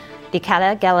The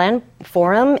Katagalan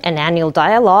Forum, an annual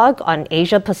dialogue on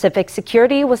Asia-Pacific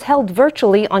security, was held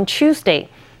virtually on Tuesday.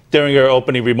 During her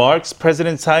opening remarks,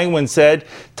 President Tsai Ing-wen said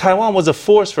Taiwan was a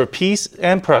force for peace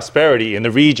and prosperity in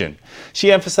the region.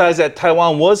 She emphasized that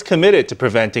Taiwan was committed to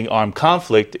preventing armed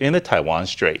conflict in the Taiwan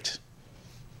Strait.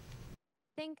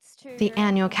 The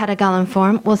annual Katagalan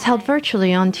Forum was held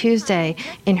virtually on Tuesday.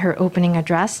 In her opening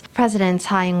address, President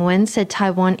Tsai Ing-wen said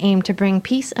Taiwan aimed to bring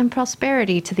peace and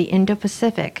prosperity to the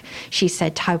Indo-Pacific. She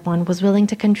said Taiwan was willing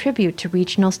to contribute to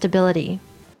regional stability.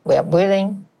 We are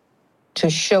willing to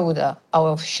shoulder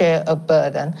our share of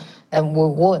burden, and we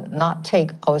would not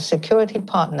take our security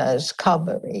partners'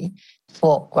 recovery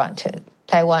for granted.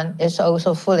 Taiwan is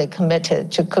also fully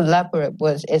committed to collaborate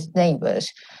with its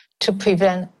neighbors to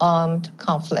prevent armed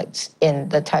conflicts in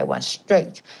the Taiwan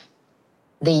Strait,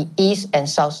 the East and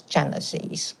South China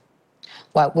Seas.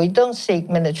 While we don't seek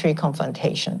military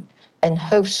confrontation and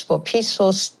hopes for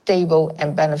peaceful, stable,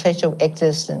 and beneficial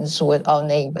existence with our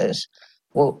neighbors,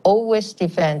 we'll always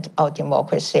defend our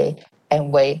democracy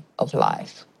and way of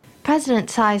life. President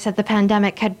Tsai said the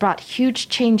pandemic had brought huge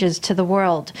changes to the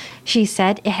world. She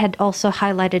said it had also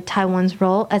highlighted Taiwan's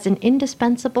role as an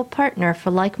indispensable partner for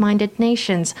like-minded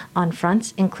nations on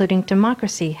fronts including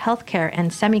democracy, healthcare, and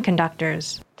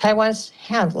semiconductors. Taiwan's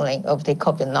handling of the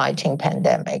COVID-19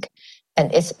 pandemic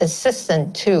and its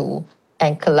assistance to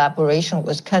and collaboration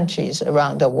with countries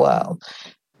around the world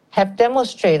have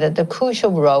demonstrated the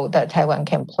crucial role that Taiwan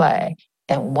can play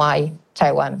and why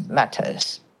Taiwan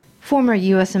matters. Former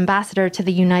U.S. Ambassador to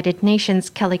the United Nations,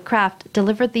 Kelly Craft,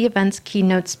 delivered the event's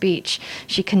keynote speech.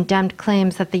 She condemned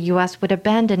claims that the U.S. would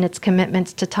abandon its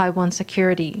commitments to Taiwan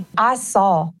security. I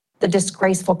saw the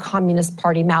disgraceful Communist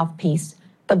Party mouthpiece,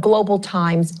 the Global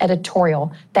Times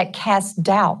editorial that cast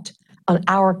doubt on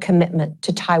our commitment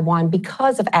to Taiwan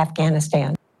because of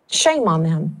Afghanistan. Shame on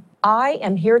them. I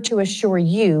am here to assure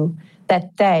you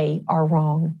that they are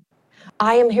wrong.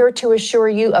 I am here to assure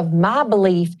you of my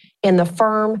belief in the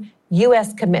firm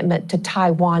U.S. commitment to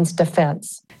Taiwan's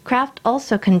defense. Kraft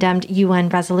also condemned UN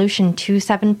Resolution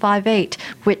 2758,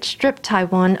 which stripped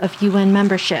Taiwan of UN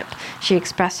membership. She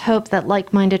expressed hope that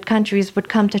like-minded countries would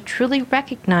come to truly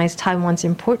recognize Taiwan's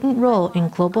important role in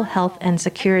global health and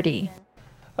security.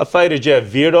 A fighter jet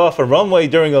veered off a runway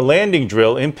during a landing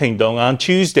drill in Pingdong on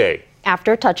Tuesday.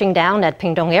 After touching down at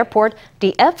Pingdong Airport,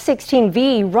 the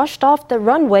F-16V rushed off the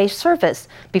runway surface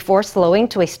before slowing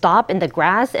to a stop in the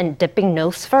grass and dipping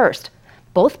nose first.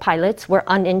 Both pilots were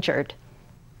uninjured.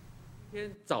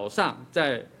 早上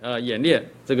在演练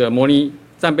这个模拟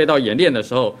战备道演练的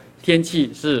时候，天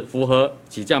气是符合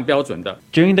起降标准的。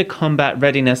 During the combat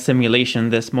readiness simulation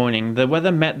this morning, the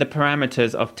weather met the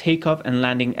parameters of takeoff and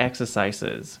landing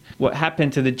exercises. What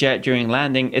happened to the jet during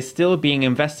landing is still being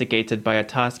investigated by a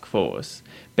task force.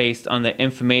 Based on the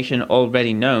information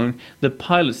already known, the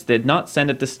pilots did not send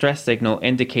a distress signal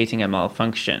indicating a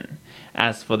malfunction.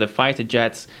 As for the fighter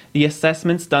jets, the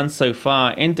assessments done so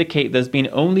far indicate there's been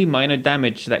only minor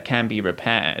damage that can be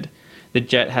repaired. The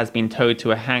jet has been towed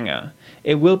to a hangar.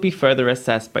 It will be further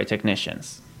assessed by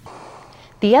technicians.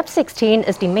 The F-16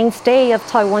 is the mainstay of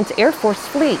Taiwan's Air Force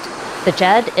fleet. The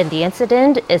jet in the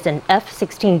incident is an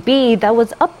F-16B that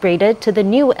was upgraded to the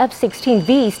new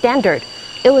F-16V standard.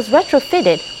 It was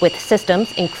retrofitted with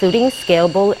systems including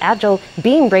scalable agile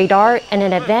beam radar and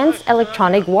an advanced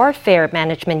electronic warfare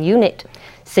management unit.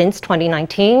 Since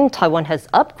 2019, Taiwan has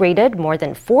upgraded more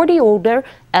than 40 older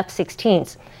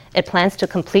F-16s. It plans to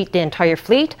complete the entire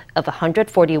fleet of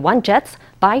 141 jets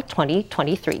by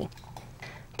 2023.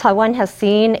 Taiwan has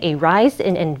seen a rise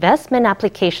in investment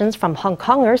applications from Hong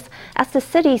Kongers as the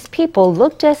city's people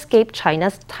look to escape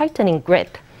China's tightening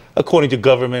grip. According to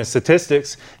government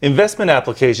statistics, investment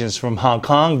applications from Hong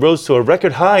Kong rose to a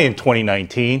record high in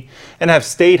 2019 and have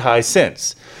stayed high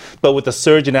since. But with the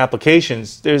surge in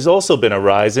applications, there's also been a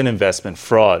rise in investment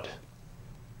fraud.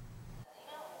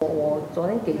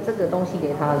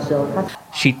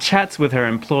 She chats with her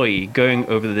employee, going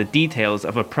over the details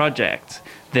of a project.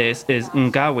 This is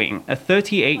Nga Wing, a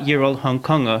 38-year-old Hong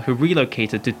Konger who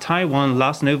relocated to Taiwan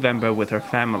last November with her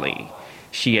family.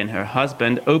 She and her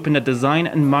husband opened a design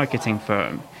and marketing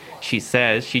firm. She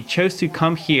says she chose to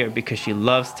come here because she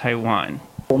loves Taiwan.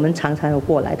 We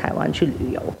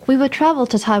would travel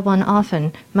to Taiwan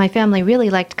often. My family really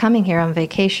liked coming here on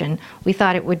vacation. We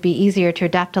thought it would be easier to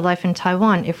adapt to life in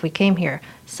Taiwan if we came here.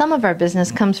 Some of our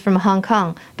business comes from Hong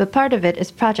Kong, but part of it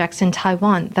is projects in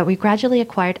Taiwan that we gradually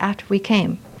acquired after we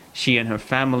came. She and her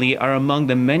family are among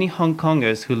the many Hong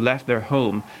Kongers who left their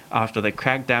home after the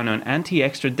crackdown on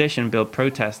anti-extradition bill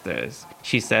protesters.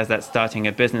 She says that starting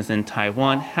a business in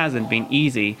Taiwan hasn't been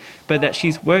easy, but that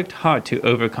she's worked hard to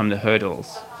overcome the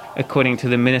hurdles. According to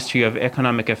the Ministry of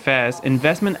Economic Affairs,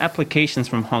 investment applications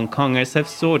from Hong Kongers have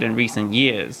soared in recent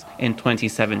years. In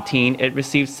 2017, it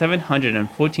received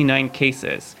 749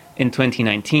 cases. In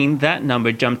 2019, that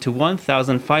number jumped to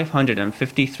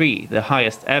 1,553, the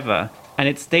highest ever, and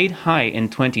it stayed high in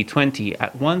 2020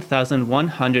 at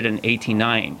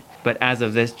 1,189. But as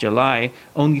of this July,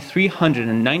 only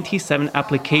 397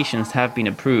 applications have been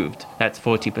approved. That's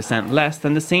 40% less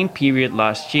than the same period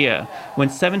last year, when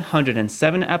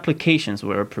 707 applications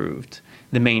were approved.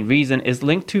 The main reason is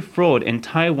linked to fraud in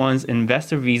Taiwan's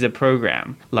investor visa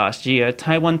program. Last year,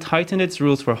 Taiwan tightened its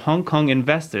rules for Hong Kong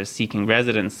investors seeking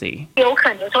residency.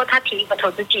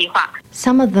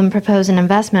 Some of them propose an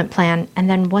investment plan, and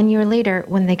then 1 year later,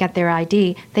 when they get their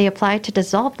ID, they apply to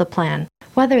dissolve the plan.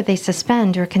 Whether they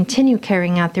suspend or continue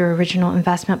carrying out their original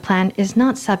investment plan is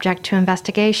not subject to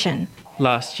investigation.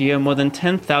 Last year, more than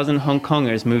 10,000 Hong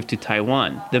Kongers moved to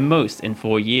Taiwan, the most in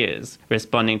 4 years.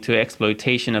 Responding to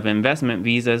exploitation of investment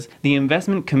visas, the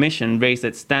Investment Commission raised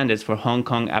its standards for Hong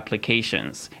Kong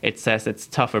applications. It says its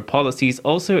tougher policies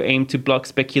also aim to block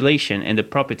speculation in the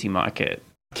property market.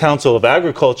 Council of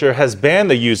Agriculture has banned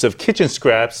the use of kitchen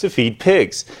scraps to feed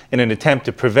pigs in an attempt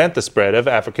to prevent the spread of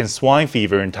African swine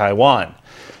fever in Taiwan.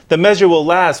 The measure will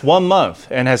last 1 month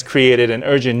and has created an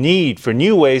urgent need for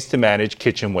new ways to manage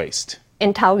kitchen waste.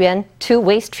 In Taoyuan, 2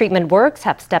 waste treatment works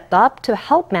have stepped up to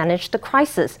help manage the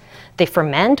crisis. They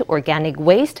ferment organic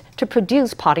waste to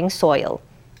produce potting soil.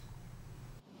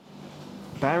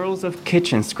 Barrels of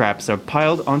kitchen scraps are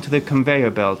piled onto the conveyor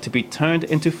belt to be turned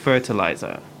into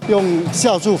fertilizer. Once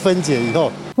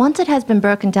it has been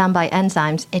broken down by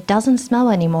enzymes, it doesn't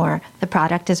smell anymore. The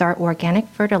product is our organic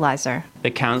fertilizer. The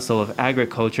Council of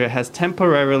Agriculture has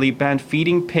temporarily banned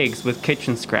feeding pigs with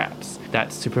kitchen scraps.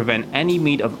 That's to prevent any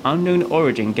meat of unknown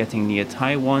origin getting near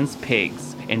Taiwan's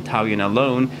pigs. In Taoyuan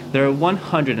alone, there are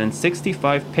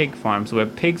 165 pig farms where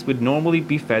pigs would normally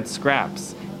be fed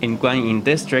scraps. In Guanyin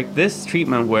District, this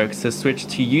treatment works has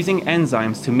switched to using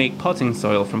enzymes to make potting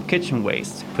soil from kitchen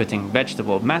waste, putting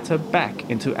vegetable matter back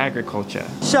into agriculture.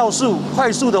 They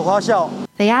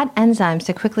add enzymes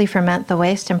to quickly ferment the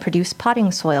waste and produce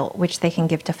potting soil, which they can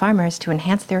give to farmers to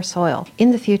enhance their soil.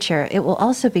 In the future, it will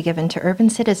also be given to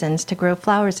urban citizens to grow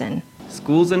flowers in.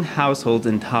 Schools and households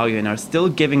in Taoyuan are still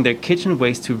giving their kitchen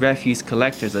waste to refuse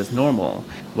collectors as normal,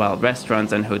 while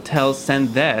restaurants and hotels send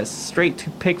theirs straight to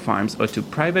pig farms or to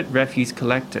private refuse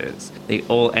collectors. They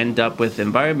all end up with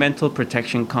environmental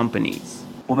protection companies.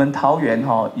 In Taoyuan,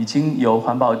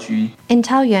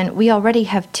 we already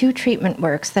have 2 treatment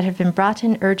works that have been brought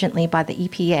in urgently by the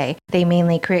EPA. They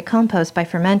mainly create compost by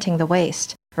fermenting the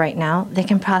waste. Right now, they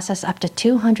can process up to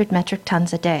 200 metric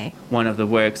tons a day. One of the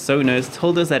works owners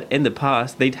told us that in the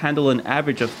past, they'd handle an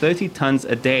average of 30 tons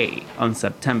a day. On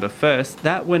September 1st,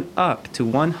 that went up to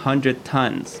 100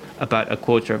 tons. About a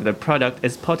quarter of the product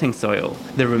is potting soil.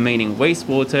 The remaining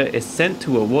wastewater is sent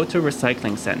to a water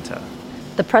recycling center.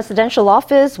 The presidential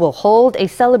office will hold a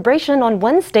celebration on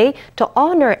Wednesday to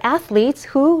honor athletes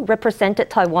who represented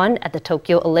Taiwan at the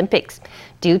Tokyo Olympics.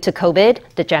 Due to COVID,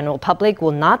 the general public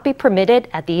will not be permitted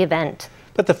at the event.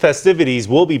 But the festivities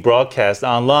will be broadcast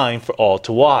online for all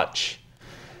to watch.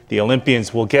 The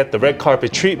Olympians will get the red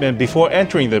carpet treatment before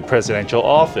entering the presidential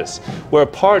office, where a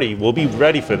party will be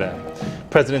ready for them.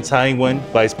 President Tsai Ing-wen,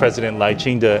 Vice President Lai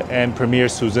Ching-te, and Premier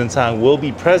Su Tseng-chang will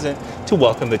be present to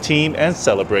welcome the team and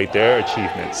celebrate their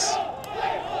achievements.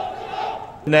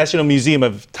 The National Museum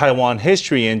of Taiwan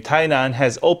History in Tainan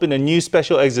has opened a new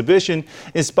special exhibition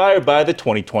inspired by the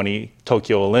 2020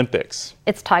 Tokyo Olympics.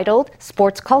 It's titled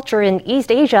Sports Culture in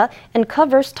East Asia and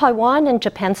covers Taiwan and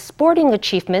Japan's sporting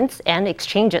achievements and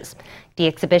exchanges. The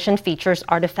exhibition features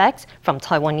artifacts from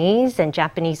Taiwanese and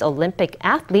Japanese Olympic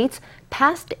athletes,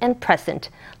 past and present.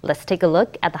 Let's take a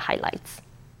look at the highlights.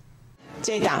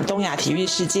 The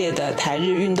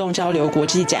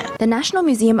National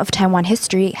Museum of Taiwan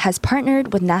History has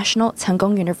partnered with National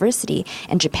Tsinggong University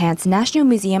and Japan's National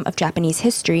Museum of Japanese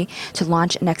History to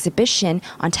launch an exhibition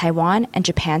on Taiwan and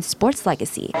Japan's sports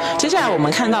legacy. One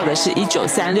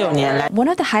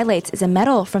of the highlights is a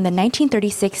medal from the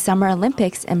 1936 Summer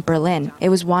Olympics in Berlin. It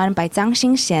was won by Zhang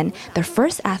Xingxian, the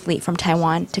first athlete from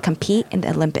Taiwan to compete in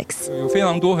the Olympics.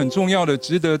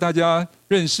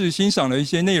 认识欣赏的一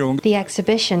些内容。 The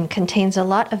exhibition contains a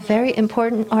lot of very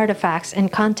important artifacts and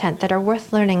content that are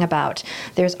worth learning about.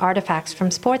 There's artifacts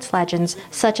from sports legends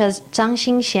such as Zhang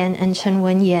Xingxian and Chen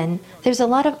Wenyan. There's a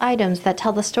lot of items that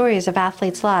tell the stories of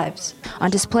athletes' lives. On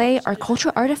display are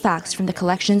cultural artifacts from the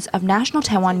collections of National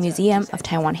Taiwan Museum of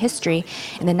Taiwan History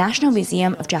and the National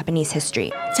Museum of Japanese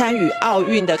History. 参与奥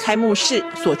运的开幕式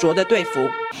所着的队服。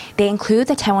 They include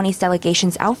the Taiwanese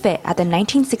delegation's outfit at the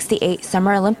 1968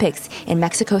 Summer Olympics in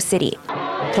Mexico City.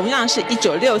 同样是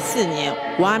1964年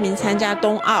吴阿明参加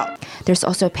冬奥。 There's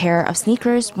also a pair of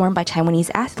sneakers worn by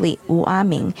Taiwanese athlete Wu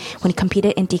Aming when he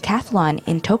competed in decathlon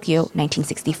in Tokyo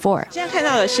 1964. 现在看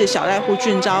到的是小濑户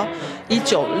俊昭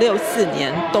1964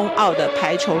年冬奥的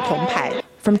排球铜牌。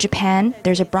 From Japan,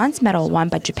 there's a bronze medal won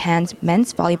by Japan's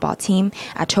men's volleyball team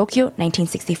at Tokyo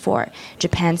 1964,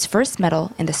 Japan's first medal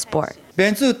in the sport.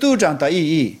 本次度奖的意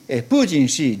义，不仅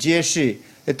是揭示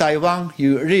台湾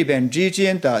与日本之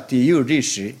间的体育历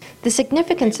史。 The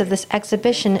significance of this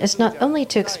exhibition is not only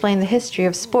to explain the history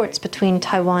of sports between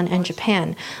Taiwan and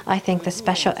Japan. I think the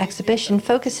special exhibition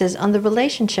focuses on the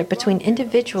relationship between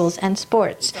individuals and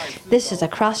sports. This is a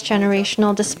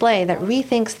cross-generational display that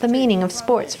rethinks the meaning of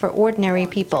sports for ordinary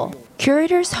people.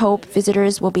 Curators hope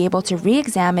visitors will be able to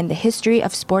re-examine the history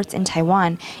of sports in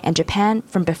Taiwan and Japan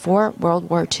from before World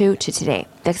War II to today.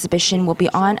 The exhibition will be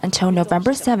on until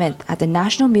November 7th at the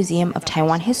National Museum of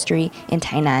Taiwan History in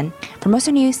Tainan. For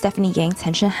Mosa News, Stephanie Yang,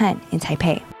 Chen Shenhan in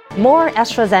Taipei. More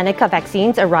AstraZeneca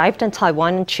vaccines arrived in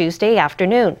Taiwan on Tuesday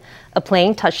afternoon. A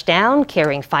plane touched down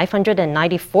carrying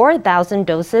 594,000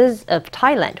 doses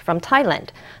from Thailand.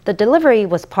 The delivery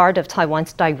was part of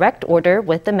Taiwan's direct order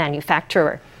with the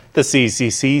manufacturer. The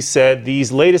CDC said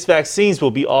these latest vaccines will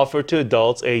be offered to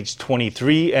adults aged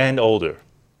 23 and older.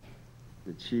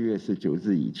 7月19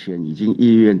日以前已经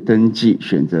意愿登记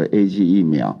选择 AZ 疫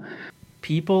苗。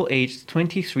 People aged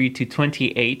 23 to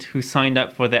 28 who signed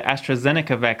up for the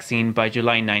AstraZeneca vaccine by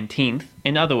July 19th,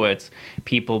 in other words,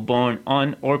 people born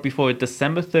on or before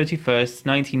December 31st,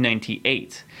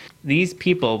 1998. These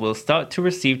people will start to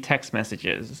receive text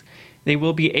messages. They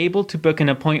will be able to book an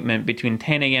appointment between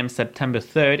 10 a.m. September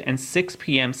 3rd and 6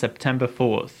 p.m. September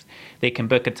 4th. They can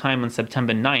book a time on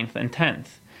September 9th and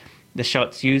 10th. The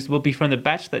shots used will be from the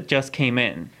batch that just came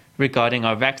in. Regarding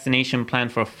our vaccination plan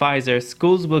for Pfizer,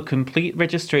 schools will complete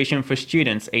registration for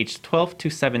students aged 12 to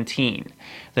 17.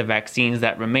 The vaccines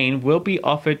that remain will be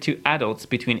offered to adults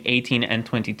between 18 and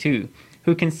 22,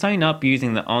 who can sign up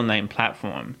using the online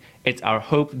platform. It's our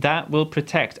hope that will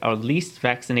protect our least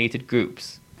vaccinated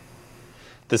groups.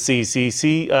 The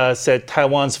CDC said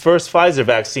Taiwan's first Pfizer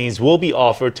vaccines will be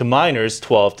offered to minors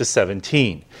 12 to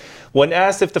 17. When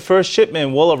asked if the first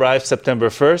shipment will arrive September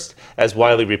 1st, as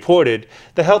widely reported,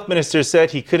 the health minister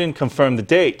said he couldn't confirm the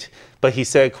date. But he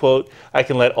said, quote, "I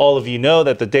can let all of you know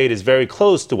that the date is very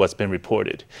close to what's been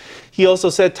reported." He also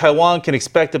said Taiwan can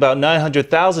expect about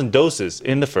 900,000 doses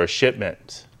in the first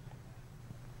shipment.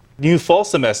 New fall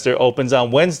semester opens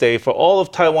on Wednesday for all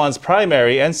of Taiwan's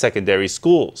primary and secondary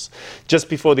schools. Just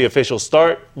before the official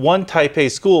start, one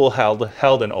Taipei school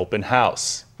held an open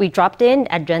house. We dropped in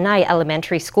at Renai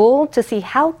Elementary School to see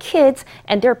how kids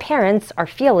and their parents are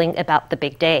feeling about the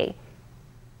big day.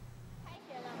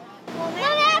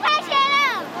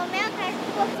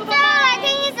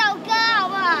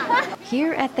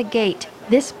 Here at the gate,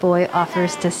 this boy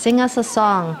offers to sing us a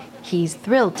song. He's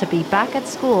thrilled to be back at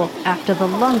school after the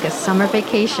longest summer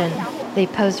vacation. They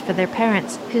pose for their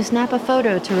parents, who snap a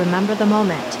photo to remember the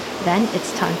moment. Then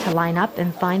it's time to line up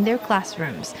and find their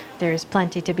classrooms. There is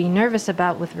plenty to be nervous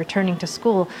about with returning to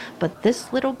school, but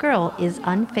this little girl is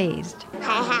unfazed.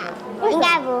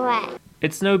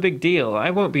 It's no big deal.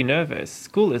 I won't be nervous.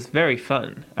 School is very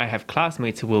fun. I have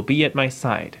classmates who will be at my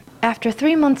side. After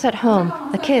 3 months at home,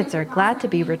 the kids are glad to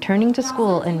be returning to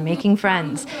school and making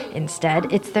friends.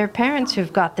 Instead, it's their parents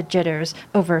who've got the jitters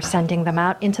over sending them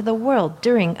out into the world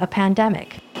during a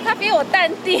pandemic.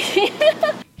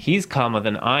 He's calmer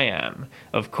than I am.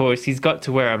 Of course, he's got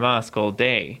to wear a mask all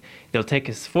day. They'll take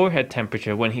his forehead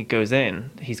temperature when he goes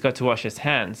in. He's got to wash his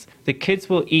hands. The kids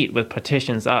will eat with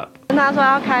partitions up.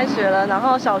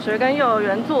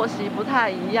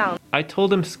 I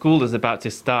told him school is about to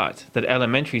start, that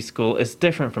elementary school is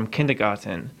different from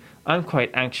kindergarten. I'm quite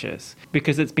anxious,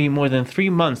 because it's been more than 3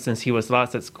 months since he was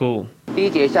last at school.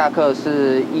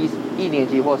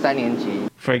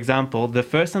 For example, the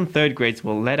 1st and 3rd grades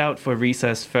will let out for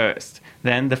recess first.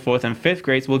 Then the 4th and 5th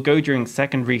grades will go during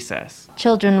second recess.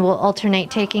 Children will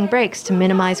alternate taking breaks to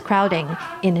minimize crowding.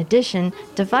 In addition,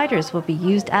 dividers will be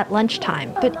used at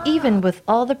lunchtime. But even with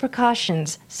all the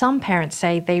precautions, some parents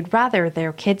say they'd rather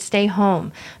their kids stay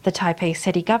home. The Taipei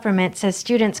city government says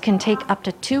students can take up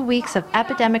to 2 weeks of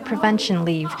epidemic prevention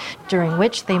leave, during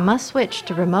which they must switch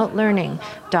to remote learning.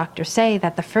 Doctors say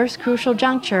that the first crucial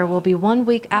juncture will be 1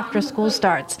 week after school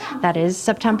starts, that is,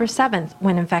 September 7th,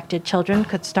 when infected children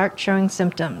could start showing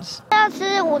symptoms. I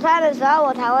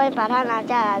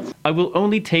will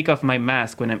only take off my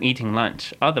mask when I'm eating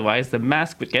lunch, otherwise the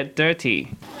mask would get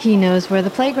dirty. He knows where the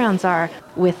playgrounds are.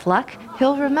 With luck,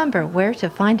 he'll remember where to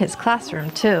find his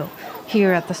classroom too.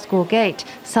 Here at the school gate,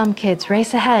 some kids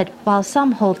race ahead while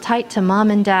some hold tight to mom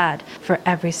and dad. For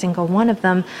every single one of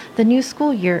them, the new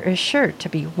school year is sure to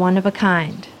be one of a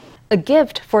kind. A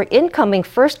gift for incoming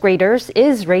first graders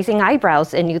is raising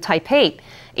eyebrows in New Taipei.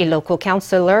 A local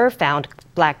councillor found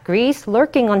black grease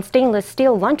lurking on stainless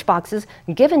steel lunchboxes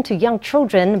given to young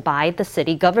children by the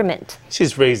city government.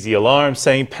 She's raised the alarm,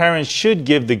 saying parents should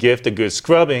give the gift a good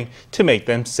scrubbing to make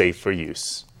them safe for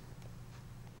use.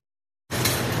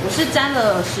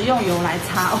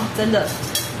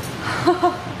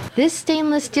 This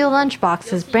stainless steel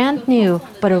lunchbox is brand new,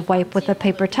 but a wipe with a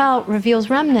paper towel reveals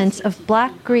remnants of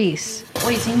black grease.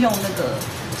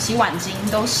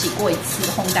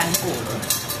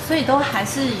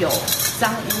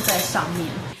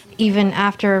 Even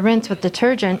after a rinse with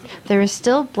detergent, there is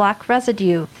still black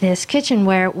residue. This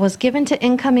kitchenware was given to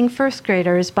incoming first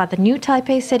graders by the New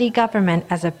Taipei city government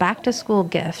as a back-to-school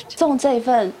gift.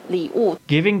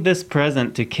 Giving this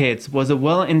present to kids was a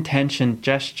well-intentioned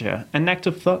gesture, an act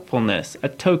of thoughtfulness, a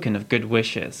token of good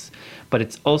wishes. But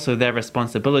it's also their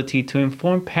responsibility to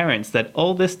inform parents that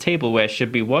all this tableware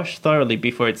should be washed thoroughly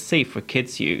before it's safe for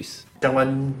kids' use.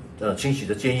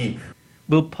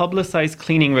 We'll publicize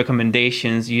cleaning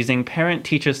recommendations using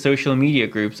parent-teacher social media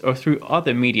groups or through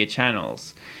other media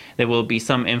channels. There will be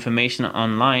some information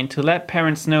online to let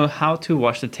parents know how to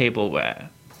wash the tableware.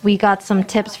 We got some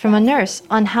tips from a nurse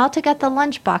on how to get the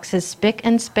lunchboxes spick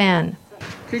and span.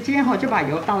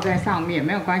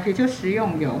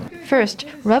 First,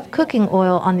 rub cooking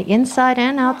oil on the inside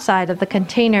and outside of the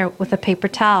container with a paper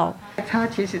towel.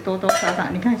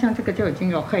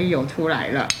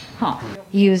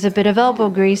 Use a bit of elbow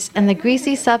grease and the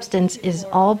greasy substance is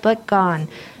all but gone.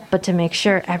 But to make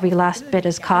sure every last bit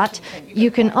is caught, you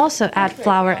can also add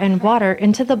flour and water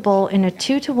into the bowl in a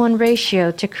 2-to-1 ratio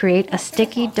to create a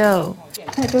sticky dough.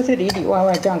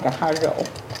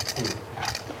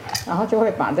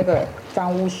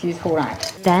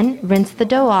 Then rinse the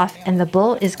dough off and the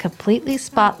bowl is completely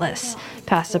spotless.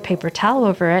 Pass a paper towel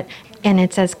over it and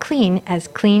it's as clean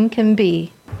can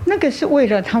be.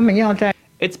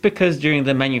 It's because during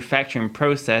the manufacturing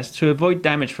process, to avoid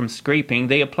damage from scraping,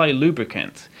 they apply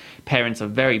lubricant. Parents are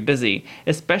very busy,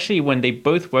 especially when they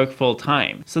both work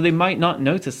full-time, so they might not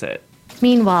notice it.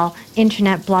 Meanwhile,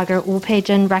 internet blogger Wu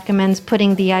Peizhen recommends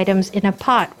putting the items in a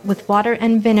pot with water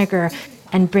and vinegar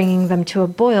and bringing them to a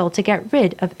boil to get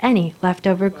rid of any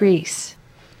leftover grease.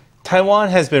 Taiwan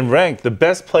has been ranked the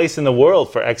best place in the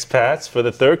world for expats for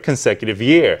the 3rd consecutive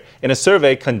year in a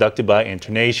survey conducted by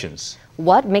Internations.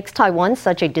 What makes Taiwan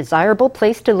such a desirable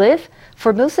place to live?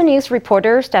 Formosa News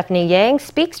reporter Stephanie Yang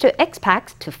speaks to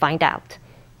expats to find out.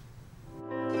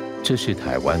 这是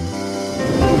台湾，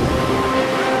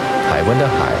台湾的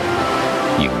海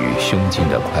隐于胸襟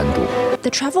的宽度。 The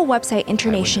travel website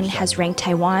Internation has ranked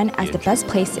Taiwan as the best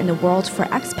place in the world for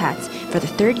expats for the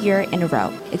 3rd year in a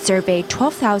row. It surveyed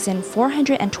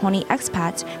 12,420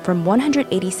 expats from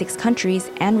 186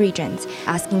 countries and regions,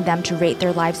 asking them to rate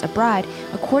their lives abroad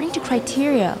according to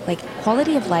criteria like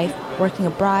quality of life, working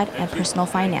abroad, and personal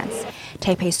finance.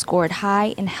 Taipei scored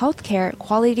high in healthcare,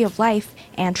 quality of life,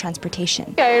 and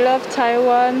transportation. I love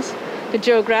Taiwan, the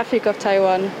geographic of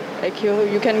Taiwan. Like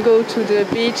you can go to the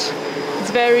beach. It's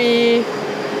very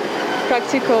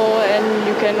practical and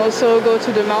you can also go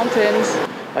to the mountains.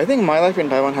 I think my life in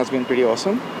Taiwan has been pretty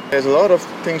awesome. There's a lot of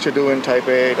things to do in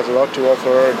Taipei. There's a lot to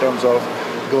offer in terms of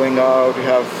going out. You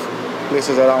have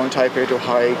places around Taipei to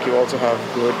hike. You also have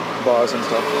good bars and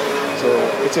stuff. So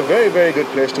it's a very, very good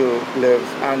place to live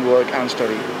and work and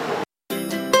study.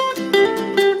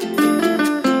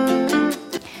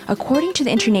 According to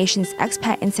the Internation's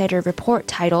Expat Insider report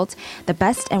titled The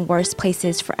Best and Worst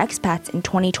Places for Expats in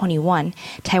 2021,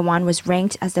 Taiwan was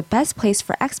ranked as the best place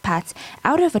for expats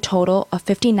out of a total of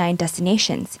 59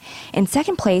 destinations. In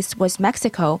second place was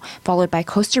Mexico, followed by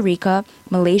Costa Rica,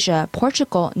 Malaysia,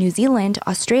 Portugal, New Zealand,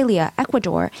 Australia,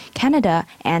 Ecuador, Canada,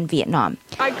 and Vietnam.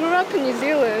 I grew up in New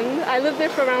Zealand. I lived there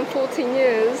for around 14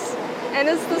 years. And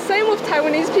it's the same with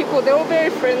Taiwanese people. They're all very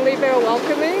friendly, very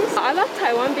welcoming. I love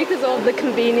Taiwan because of the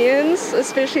convenience,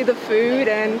 especially the food.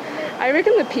 And I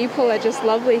reckon the people are just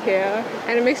lovely here.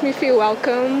 And it makes me feel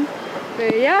welcome.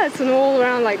 But yeah, it's an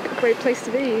all-around great place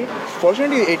to be.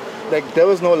 Fortunately, there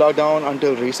was no lockdown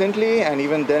until recently. And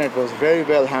even then, it was very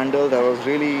well handled. I was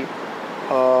really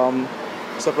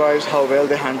surprised how well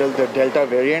they handled the Delta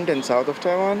variant in south of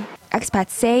Taiwan. Expats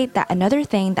say that another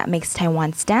thing that makes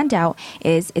Taiwan stand out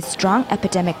is its strong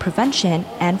epidemic prevention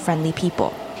and friendly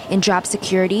people. In job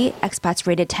security, expats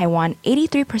rated Taiwan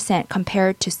 83%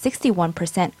 compared to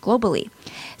 61% globally.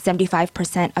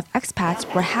 75% of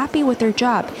expats were happy with their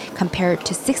job compared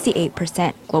to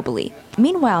 68% globally.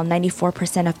 Meanwhile,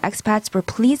 94% of expats were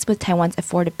pleased with Taiwan's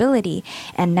affordability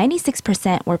and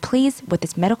 96% were pleased with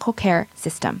its medical care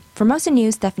system. For Formosa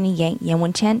News, Stephanie Yang, Yan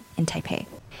Wenchen in Taipei.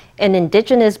 An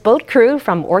indigenous boat crew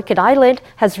from Orchid Island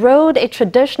has rowed a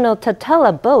traditional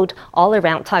Tatela boat all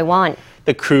around Taiwan.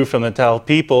 The crew from the Tao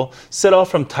people set off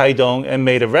from Taidong and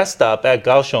made a rest stop at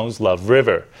Kaohsiung's Love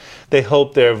River. They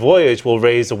hope their voyage will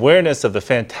raise awareness of the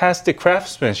fantastic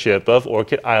craftsmanship of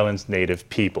Orchid Island's native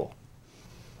people.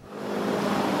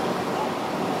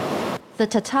 The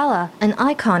Tatala, an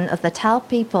icon of the Tao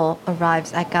people,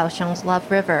 arrives at Kaohsiung's Love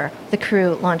River. The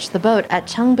crew launched the boat at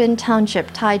Changbin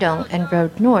Township, Taidong, and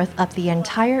rowed north up the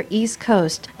entire east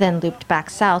coast, then looped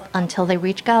back south until they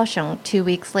reached Kaohsiung 2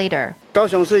 weeks later. 高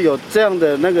雄是有这样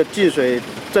的禁水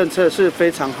政策是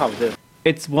非常好的。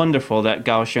 It's wonderful that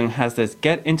Kaohsiung has this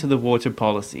get into the water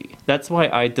policy. That's why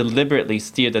I deliberately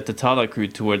steered the Tatala crew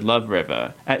toward Love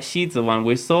River. At Shizuan,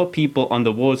 we saw people on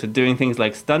the water doing things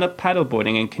like stand-up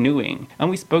paddleboarding and canoeing, and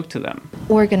we spoke to them.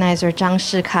 Organizer Zhang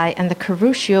Shikai and the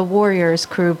Kurushio Warriors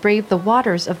crew braved the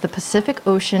waters of the Pacific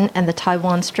Ocean and the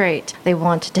Taiwan Strait. They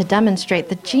wanted to demonstrate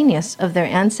the genius of their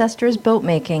ancestors' boat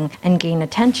making and gain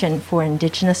attention for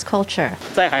indigenous culture.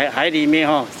 在海里面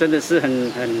真的是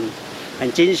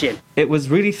很惊险。 It was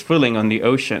really thrilling on the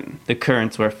ocean. The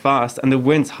currents were fast and the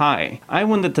winds high. I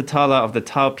want the Tatala of the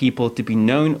Tao people to be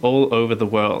known all over the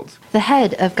world. The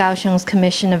head of Kaohsiung's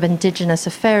Commission of Indigenous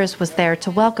Affairs was there to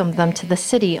welcome them to the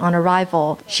city on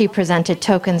arrival. She presented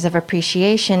tokens of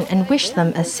appreciation and wished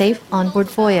them a safe onward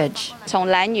voyage. 从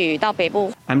兰屿到北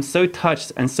部 I'm so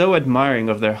touched and so admiring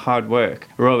of their hard work,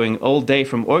 rowing all day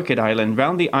from Orchid Island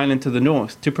round the island to the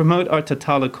north to promote our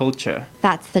Tatala culture.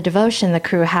 That's the devotion the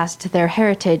crew has to their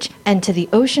heritage and to the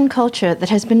ocean culture that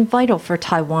has been vital for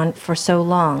Taiwan for so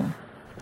long.